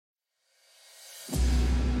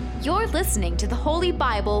You're listening to the Holy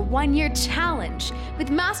Bible 1-Year Challenge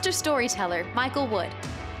with Master Storyteller Michael Wood,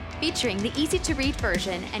 featuring the easy-to-read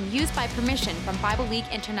version and used by permission from Bible League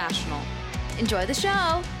International. Enjoy the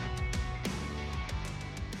show!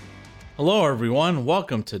 Hello everyone,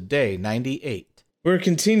 welcome to day 98. We're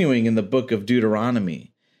continuing in the book of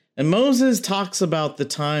Deuteronomy, and Moses talks about the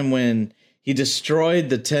time when he destroyed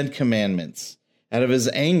the 10 commandments out of his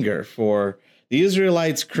anger for the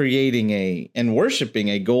Israelites creating and worshiping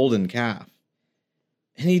a golden calf.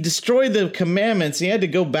 And he destroyed the commandments. He had to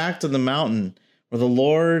go back to the mountain where the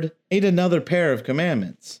Lord made another pair of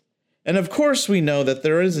commandments. And of course we know that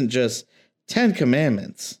there isn't just 10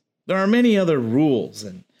 commandments. There are many other rules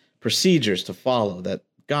and procedures to follow that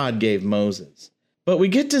God gave Moses. But we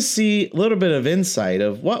get to see a little bit of insight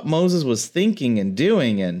of what Moses was thinking and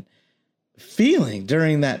doing and feeling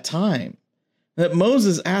during that time. That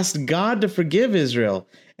Moses asked God to forgive Israel.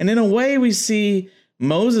 And in a way, we see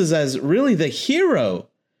Moses as really the hero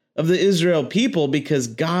of the Israel people because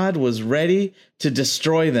God was ready to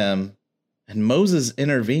destroy them, and Moses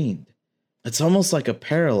intervened. It's almost like a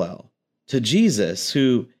parallel to Jesus,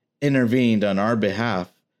 who intervened on our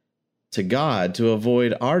behalf to God to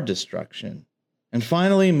avoid our destruction. And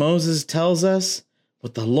finally, Moses tells us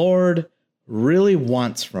what the Lord really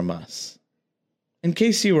wants from us. In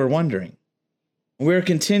case you were wondering, we're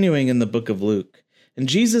continuing in the book of Luke, and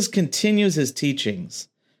Jesus continues his teachings.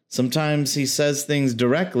 Sometimes he says things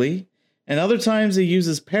directly, and other times he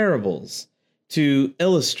uses parables to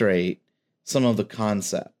illustrate some of the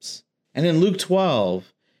concepts. And in Luke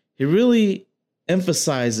 12, he really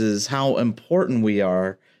emphasizes how important we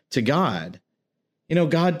are to God. You know,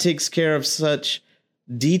 God takes care of such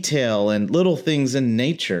detail and little things in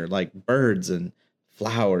nature, like birds and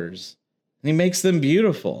flowers, and he makes them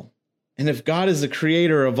beautiful. And if God is the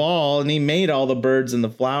creator of all, and he made all the birds and the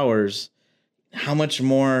flowers, how much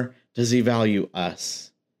more does he value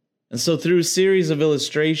us? And so through a series of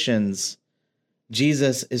illustrations,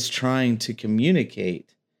 Jesus is trying to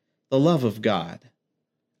communicate the love of God.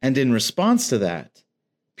 And in response to that,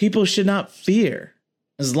 people should not fear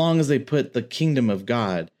as long as they put the kingdom of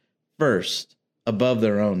God first above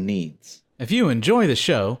their own needs. If you enjoy the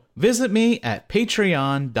show, visit me at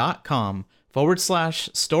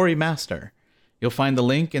patreon.com/storymaster. You'll find the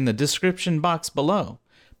link in the description box below.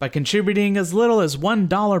 By contributing as little as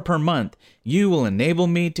 $1 per month, you will enable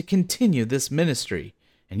me to continue this ministry,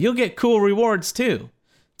 and you'll get cool rewards too.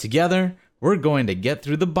 Together, we're going to get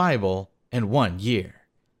through the Bible in 1 year.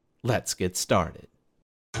 Let's get started.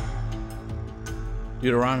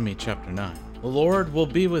 Deuteronomy chapter 9. The Lord will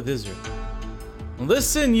be with Israel.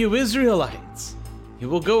 Listen, you Israelites. You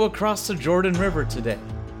will go across the Jordan River today.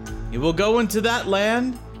 You will go into that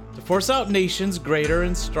land to force out nations greater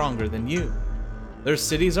and stronger than you. Their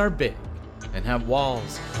cities are big and have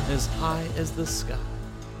walls as high as the sky.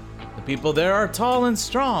 The people there are tall and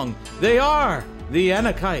strong. They are the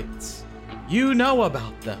Anakites. You know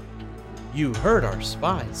about them. You heard our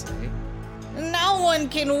spies, eh? No one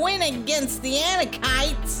can win against the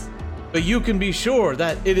Anakites. But you can be sure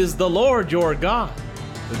that it is the Lord your God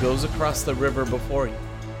who goes across the river before you.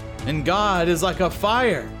 And God is like a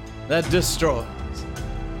fire that destroys.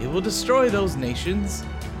 He will destroy those nations,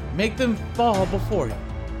 make them fall before you.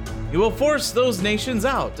 He will force those nations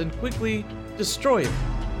out and quickly destroy them.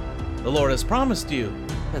 The Lord has promised you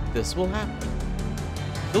that this will happen.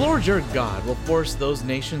 The Lord your God will force those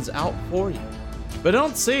nations out for you. But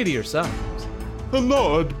don't say to yourselves, "The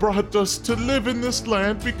Lord brought us to live in this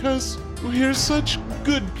land because we're such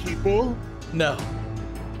good people." no.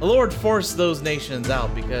 The Lord forced those nations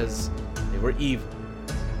out because they were evil,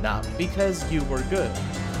 not because you were good.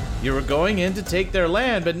 You were going in to take their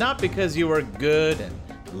land, but not because you were good and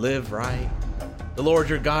live right. The Lord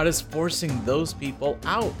your God is forcing those people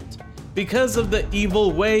out because of the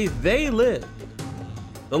evil way they live.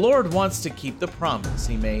 The Lord wants to keep the promise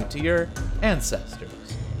he made to your ancestors,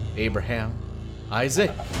 Abraham,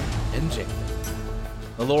 Isaac, and Jacob.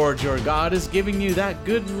 The Lord your God is giving you that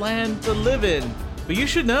good land to live in, but you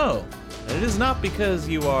should know that it is not because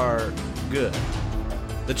you are good.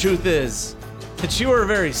 The truth is that you are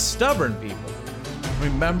very stubborn people.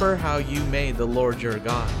 Remember how you made the Lord your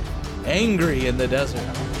God angry in the desert.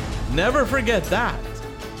 Never forget that.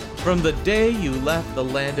 From the day you left the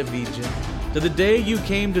land of Egypt to the day you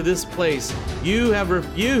came to this place, you have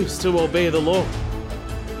refused to obey the Lord.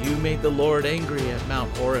 You made the Lord angry at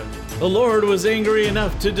Mount Horeb. The Lord was angry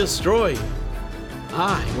enough to destroy you.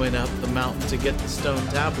 I went up the mountain to get the stone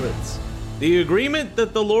tablets. The agreement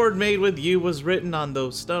that the Lord made with you was written on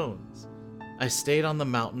those stones. I stayed on the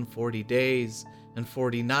mountain 40 days and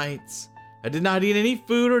 40 nights. I did not eat any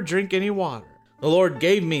food or drink any water. The Lord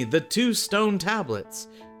gave me the 2 stone tablets.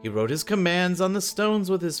 He wrote his commands on the stones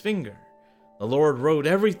with his finger. The Lord wrote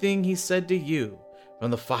everything he said to you from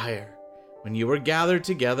the fire when you were gathered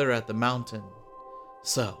together at the mountain.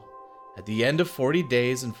 So, at the end of 40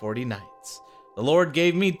 days and 40 nights, the Lord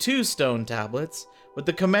gave me 2 stone tablets with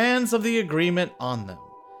the commands of the agreement on them.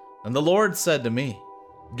 And the Lord said to me,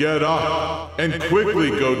 Get up and quickly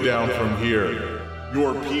go down from here.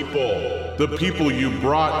 Your people, the people you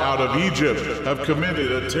brought out of Egypt, have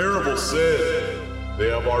committed a terrible sin. They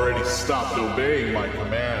have already stopped obeying my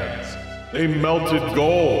commands. They melted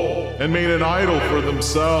gold and made an idol for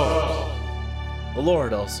themselves. The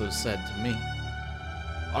Lord also said to me,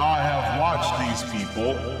 I have watched these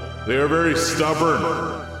people. They are very stubborn.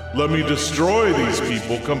 Let me destroy these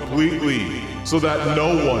people completely so that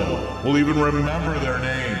no one will even remember their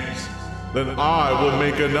names. Then I will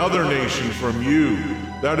make another nation from you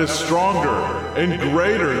that is stronger and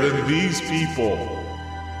greater than these people.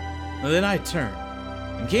 And then I turned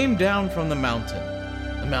and came down from the mountain.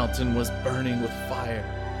 The mountain was burning with fire,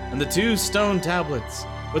 and the 2 stone tablets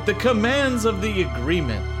with the commands of the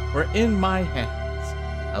agreement were in my hands.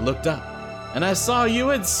 I looked up, and I saw you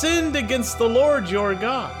had sinned against the Lord your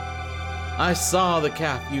God. I saw the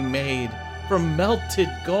calf you made from melted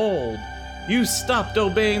gold. You stopped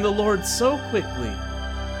obeying the Lord so quickly.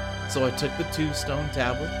 So I took the 2 stone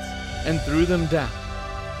tablets and threw them down.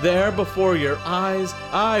 There before your eyes,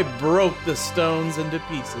 I broke the stones into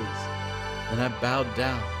pieces. Then I bowed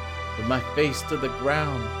down with my face to the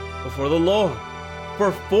ground before the Lord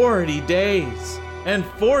for 40 days and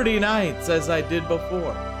 40 nights as I did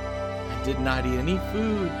before. I did not eat any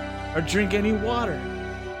food or drink any water.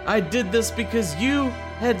 I did this because you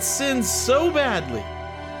had sinned so badly.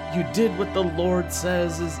 You did what the Lord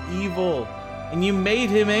says is evil, and you made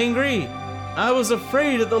him angry. I was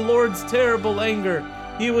afraid of the Lord's terrible anger.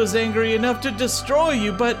 He was angry enough to destroy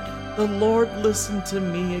you, but the Lord listened to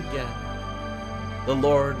me again. The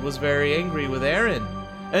Lord was very angry with Aaron,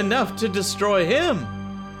 enough to destroy him.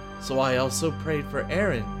 So I also prayed for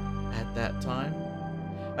Aaron at that time.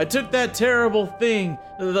 I took that terrible thing,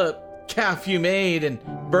 the calf you made, and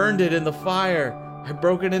burned it in the fire. I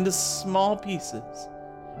broke it into small pieces,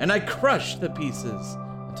 and I crushed the pieces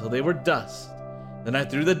until they were dust. Then I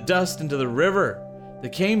threw the dust into the river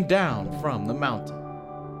that came down from the mountain.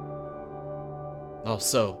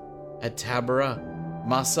 Also, at Taberah,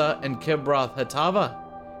 Massa, and Kibroth Hattaavah,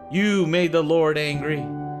 you made the Lord angry,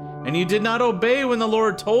 and you did not obey when the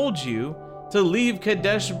Lord told you to leave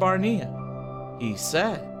Kadesh Barnea. He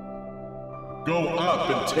said, Go up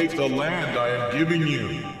and take the land I am giving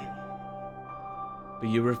you. But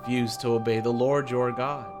you refused to obey the Lord your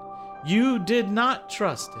God. You did not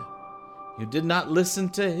trust him. You did not listen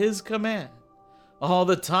to his command. All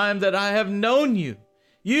the time that I have known you,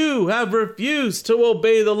 you have refused to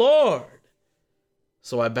obey the Lord.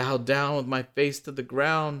 So I bowed down with my face to the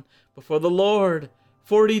ground before the Lord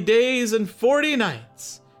 40 days and 40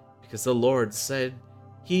 nights, because the Lord said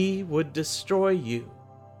he would destroy you.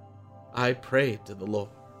 I prayed to the Lord.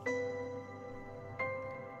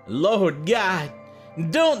 Lord God,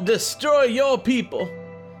 don't destroy your people.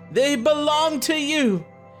 They belong to you.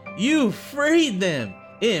 You freed them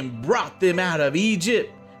and brought them out of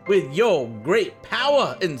Egypt with your great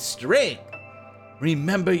power and strength.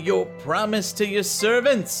 Remember your promise to your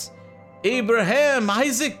servants, Abraham,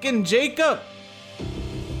 Isaac, and Jacob.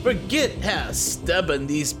 Forget how stubborn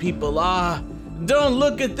these people are. Don't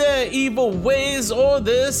look at their evil ways or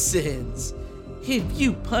their sins. If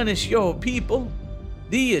you punish your people,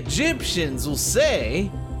 the Egyptians will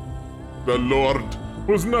say, The Lord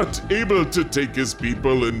was not able to take his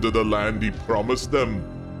people into the land he promised them,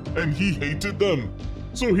 and he hated them,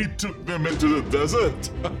 so he took them into the desert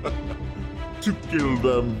to kill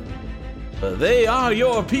them. But they are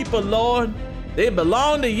your people, Lord. They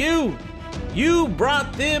belong to you. You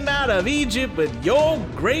brought them out of Egypt with your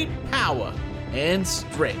great power and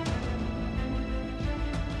strength.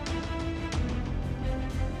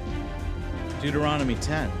 Deuteronomy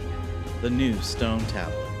 10, the new stone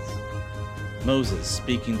tablets. Moses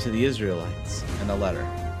speaking to the Israelites in a letter.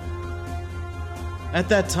 At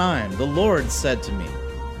that time, the Lord said to me,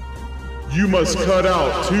 You must cut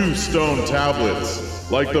out 2 stone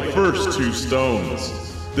tablets, like the first 2 stones.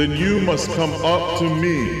 Then you must come up to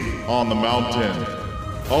me on the mountain.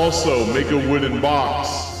 Also make a wooden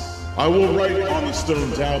box. I will write on the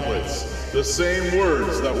stone tablets the same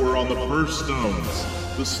words that were on the first stones,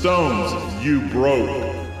 the stones you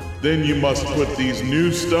broke. Then you must put these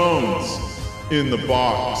new stones in the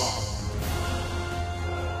box.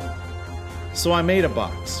 So I made a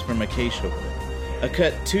box from acacia wood. I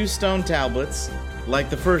cut 2 stone tablets, like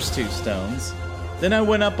the first 2 stones, Then I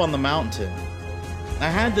went up on the mountain. I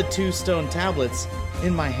had the 2 stone tablets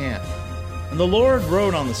in my hand, and the Lord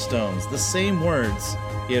wrote on the stones the same words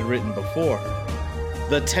he had written before.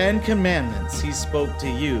 The 10 commandments he spoke to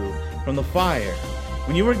you from the fire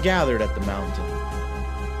when you were gathered at the mountain.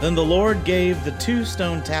 Then the Lord gave the 2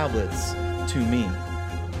 stone tablets to me.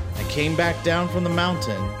 I came back down from the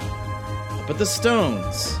mountain, but the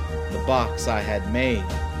stones, the box I had made,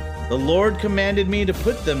 the Lord commanded me to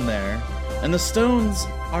put them there, and the stones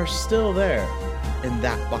are still there in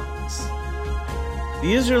that box.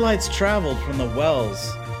 The Israelites traveled from the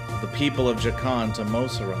wells of the people of Jachan to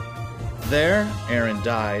Moserah. There Aaron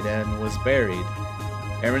died and was buried.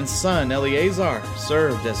 Aaron's son Eleazar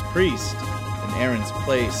served as priest in Aaron's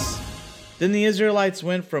place. Then the Israelites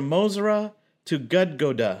went from Moserah to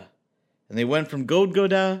Gudgodah, and they went from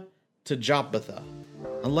Gudgodah to Jotbathah,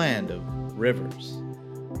 a land of rivers.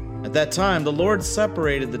 At that time, the Lord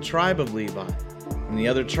separated the tribe of Levi from the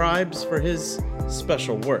other tribes for his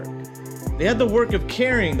special work. They had the work of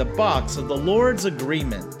carrying the box of the Lord's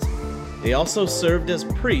agreement. They also served as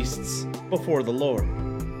priests before the Lord.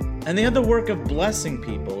 And they had the work of blessing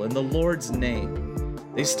people in the Lord's name.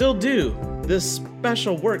 They still do this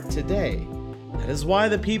special work today. That is why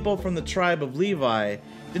the people from the tribe of Levi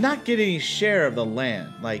did not get any share of the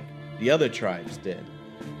land like the other tribes did.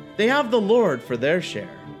 They have the Lord for their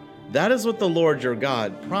share. That is what the Lord your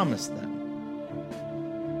God promised them.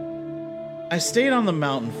 I stayed on the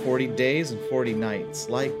mountain 40 days and 40 nights,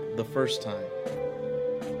 like the first time.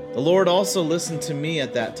 The Lord also listened to me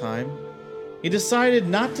at that time. He decided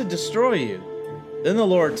not to destroy you. Then the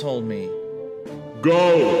Lord told me,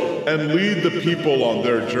 Go and lead the people on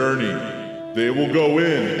their journey. They will go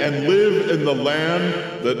in and live in the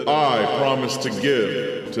land that I promised to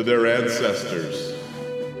give to their ancestors.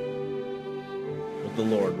 What the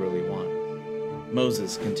Lord really wanted.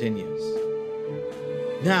 Moses continues.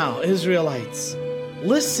 Now, Israelites,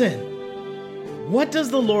 listen. What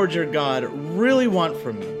does the Lord your God really want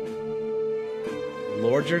from you? The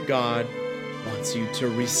Lord your God wants you to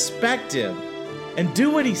respect him and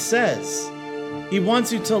do what he says. He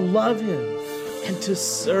wants you to love him and to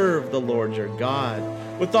serve the Lord your God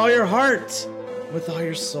with all your heart, with all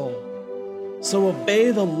your soul. So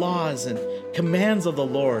obey the laws and commands of the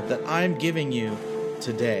Lord that I'm giving you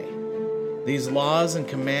today. These laws and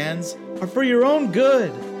commands are for your own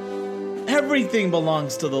good. Everything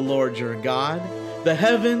belongs to the Lord your God. The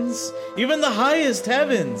heavens, even the highest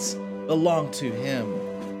heavens, belong to him.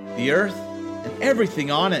 The earth and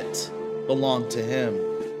everything on it belong to him.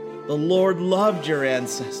 The Lord loved your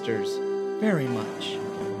ancestors very much.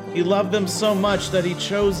 He loved them so much that he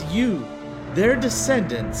chose you, their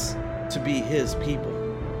descendants, to be his people.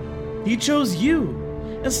 He chose you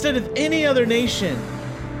instead of any other nation,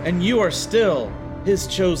 and you are still his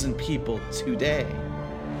chosen people today.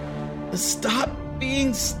 Stop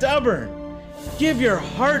being stubborn. Give your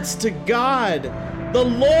hearts to God. The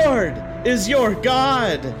Lord is your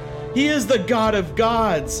God. He is the God of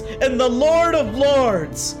gods and the Lord of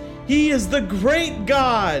lords. He is the great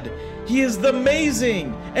God. He is the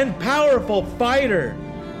amazing and powerful fighter.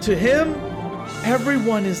 To him,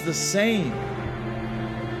 everyone is the same.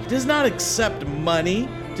 He does not accept money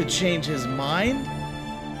to change his mind.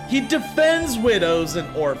 He defends widows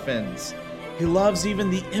and orphans. He loves even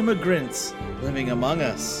the immigrants living among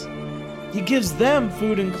us. He gives them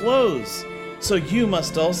food and clothes, so you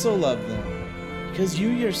must also love them, because you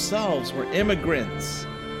yourselves were immigrants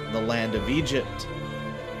in the land of Egypt.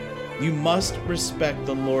 You must respect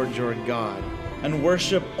the Lord your God and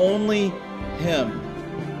worship only him.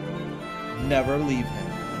 Never leave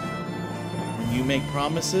him. When you make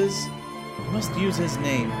promises, you must use his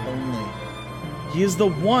name only. He is the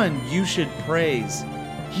one you should praise.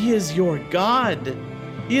 He is your God.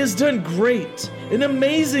 He has done great and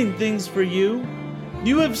amazing things for you.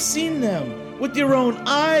 You have seen them with your own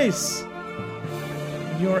eyes.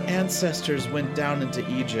 Your ancestors went down into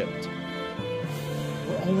Egypt.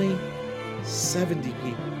 There were only 70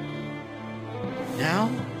 people.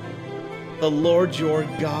 Now, the Lord your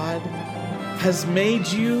God has made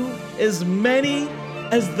you as many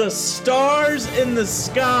as the stars in the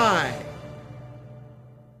sky.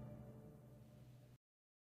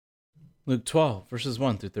 Luke 12, verses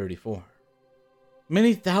 1 through 34.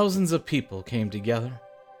 Many thousands of people came together.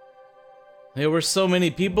 There were so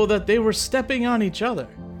many people that they were stepping on each other.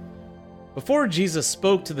 Before Jesus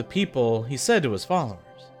spoke to the people, he said to his followers,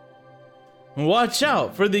 "Watch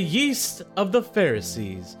out for the yeast of the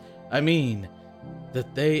Pharisees. I mean,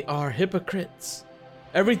 that they are hypocrites.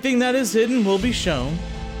 Everything that is hidden will be shown,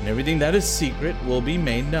 and everything that is secret will be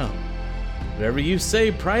made known. Whatever you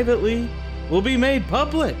say privately will be made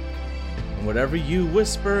public. and whatever you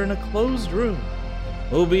whisper in a closed room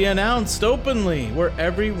will be announced openly where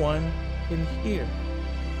everyone can hear."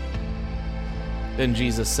 Then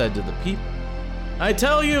Jesus said to the people, "I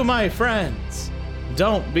tell you, my friends,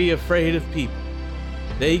 don't be afraid of people.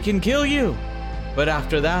 They can kill you, but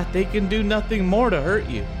after that they can do nothing more to hurt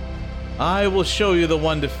you. I will show you the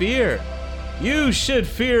one to fear. You should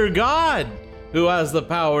fear God, who has the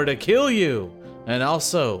power to kill you and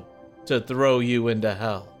also to throw you into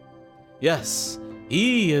hell. Yes,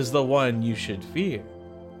 he is the one you should fear.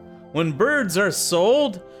 When birds are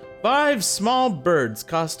sold, 5 small birds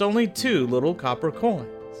cost only 2 little copper coins.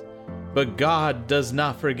 But God does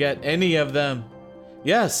not forget any of them.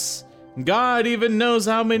 Yes, God even knows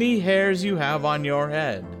how many hairs you have on your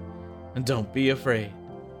head. And don't be afraid.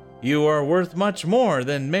 You are worth much more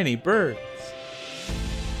than many birds.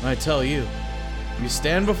 I tell you, if you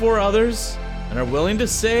stand before others and are willing to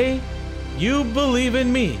say you believe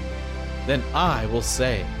in me, then I will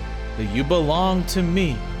say that you belong to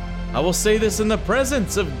me. I will say this in the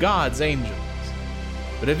presence of God's angels.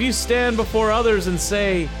 But if you stand before others and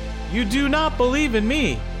say you do not believe in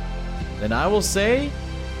me, then I will say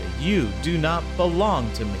that you do not belong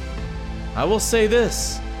to me. I will say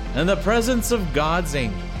this in the presence of God's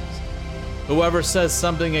angels. Whoever says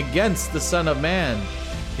something against the Son of Man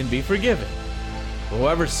can be forgiven.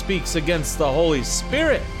 Whoever speaks against the Holy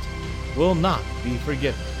Spirit will not be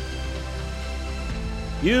forgiven.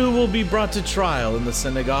 You will be brought to trial in the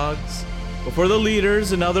synagogues, before the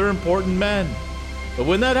leaders and other important men. But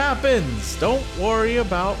when that happens, don't worry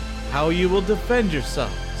about how you will defend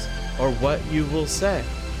yourselves or what you will say.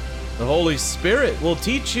 The Holy Spirit will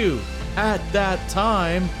teach you at that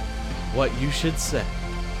time what you should say.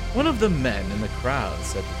 One of the men in the crowd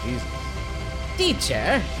said to Jesus,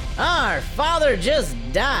 "Teacher, our father just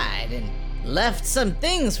died and left some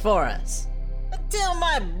things for us. Tell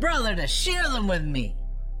my brother to share them with me."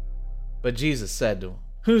 But Jesus said to him,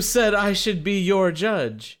 "Who said I should be your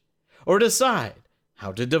judge, or decide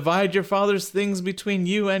how to divide your father's things between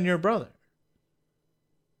you and your brother?"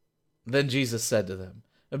 Then Jesus said to them,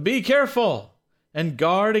 "Be careful and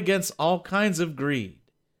guard against all kinds of greed.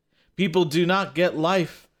 People do not get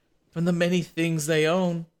life from the many things they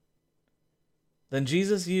own." Then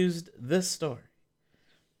Jesus used this story.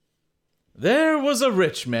 There was a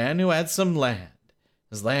rich man who had some land.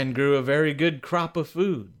 His land grew a very good crop of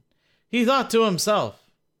food. He thought to himself,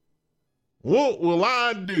 "What will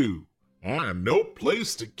I do? I have no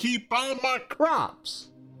place to keep all my crops."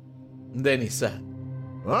 Then he said,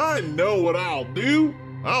 "I know what I'll do.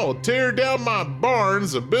 I will tear down my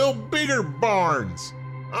barns and build bigger barns.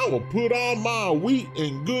 I will put all my wheat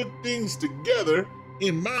and good things together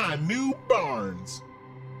in my new barns.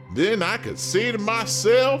 Then I could say to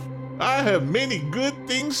myself, I have many good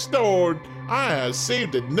things stored. I have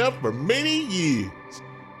saved enough for many years.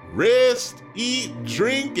 Rest, eat,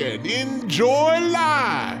 drink, and enjoy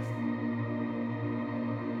life."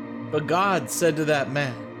 But God said to that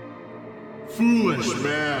man, "Foolish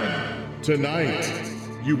man, tonight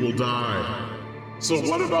you will die. So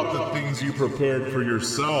what about the things you prepared for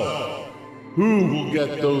yourself? Who will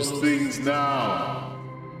get those things now?"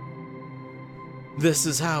 This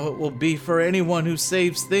is how it will be for anyone who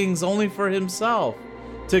saves things only for himself.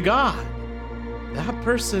 To God, that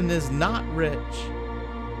person is not rich.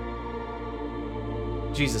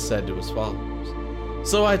 Jesus said to his followers,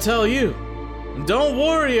 "So I tell you, don't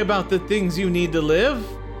worry about the things you need to live,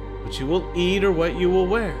 what you will eat or what you will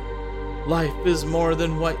wear. Life is more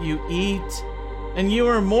than what you eat, and you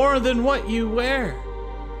are more than what you wear.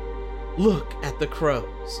 Look at the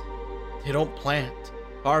crows. They don't plant,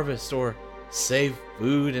 harvest, or save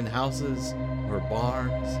food in houses or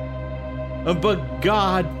barns. But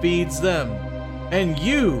God feeds them, and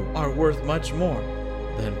you are worth much more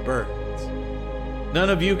than birds. None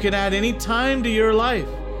of you can add any time to your life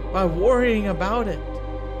by worrying about it.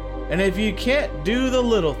 And if you can't do the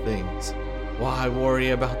little things, why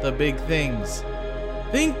worry about the big things?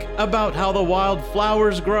 Think about how the wild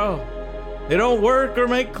flowers grow. They don't work or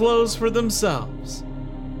make clothes for themselves.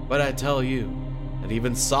 But I tell you that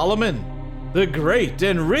even Solomon, the great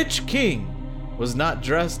and rich king, was not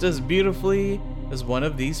dressed as beautifully as one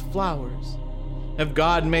of these flowers. If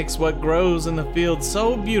God makes what grows in the field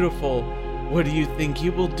so beautiful, what do you think he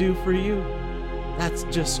will do for you? That's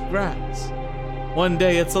just grass. One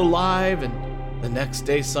day it's alive, and the next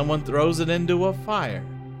day someone throws it into a fire.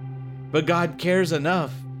 But God cares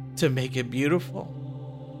enough to make it beautiful.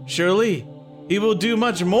 Surely he will do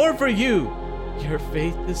much more for you. Your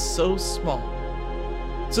faith is so small.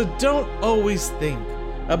 So don't always think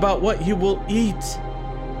about what you will eat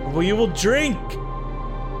or what you will drink.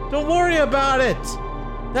 Don't worry about it.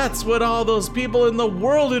 That's what all those people in the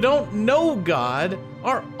world who don't know God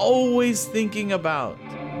are always thinking about.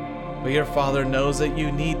 But your Father knows that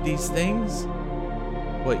you need these things.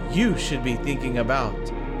 What you should be thinking about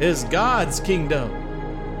is God's kingdom.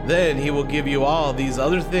 Then He will give you all these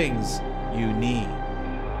other things you need.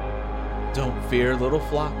 Don't fear, little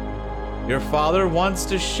flock. Your Father wants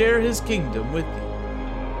to share His kingdom with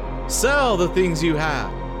you. Sell the things you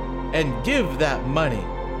have and give that money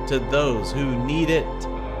to those who need it.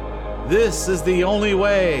 This is the only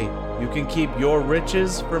way you can keep your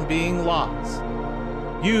riches from being lost.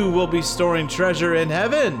 You will be storing treasure in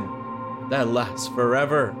heaven that lasts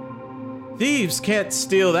forever. Thieves can't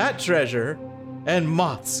steal that treasure, and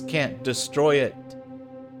moths can't destroy it.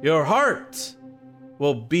 Your heart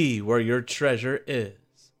will be where your treasure is.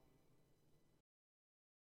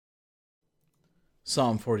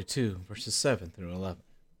 Psalm 42, verses 7 through 11.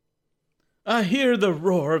 I hear the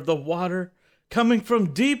roar of the water coming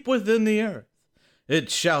from deep within the earth. It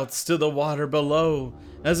shouts to the water below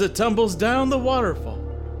as it tumbles down the waterfall.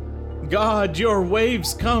 God, your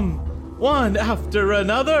waves come one after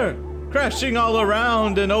another, crashing all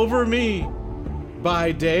around and over me.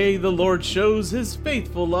 By day, the Lord shows His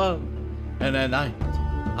faithful love, and at night,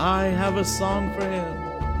 I have a song for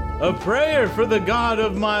Him, a prayer for the God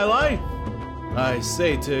of my life. I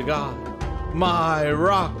say to God, my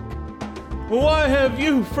rock, why have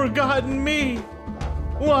you forgotten me?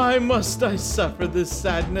 Why must I suffer this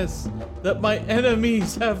sadness that my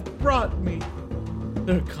enemies have brought me?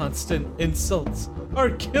 Their constant insults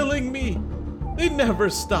are killing me. They never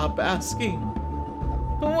stop asking,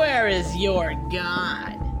 Where is your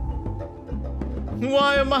God?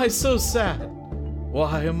 why am I so sad?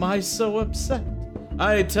 Why am I so upset?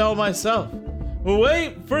 I tell myself,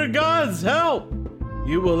 wait for God's help.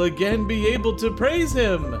 You will again be able to praise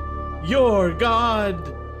Him, your God,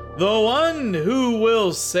 the one who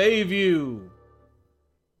will save you.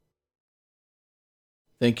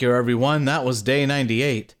 Thank you, everyone. That was day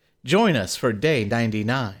 98. Join us for day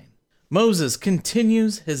 99. Moses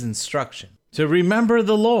continues his instruction to remember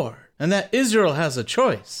the Lord and that Israel has a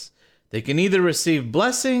choice. They can either receive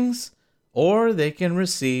blessings or they can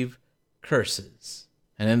receive curses.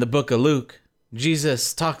 And in the book of Luke,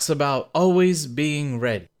 Jesus talks about always being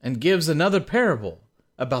ready and gives another parable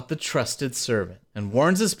about the trusted servant and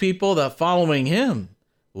warns his people that following him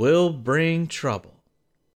will bring trouble.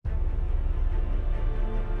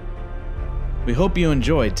 We hope you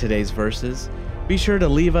enjoyed today's verses. Be sure to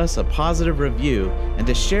leave us a positive review and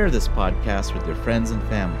to share this podcast with your friends and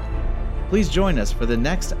family. Please join us for the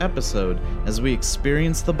next episode as we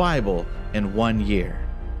experience the Bible in 1 year.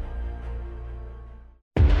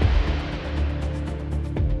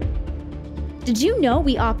 Did you know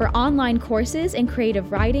we offer online courses in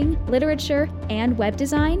creative writing, literature, and web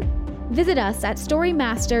design? Visit us at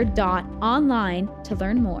storymaster.online to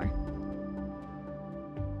learn more.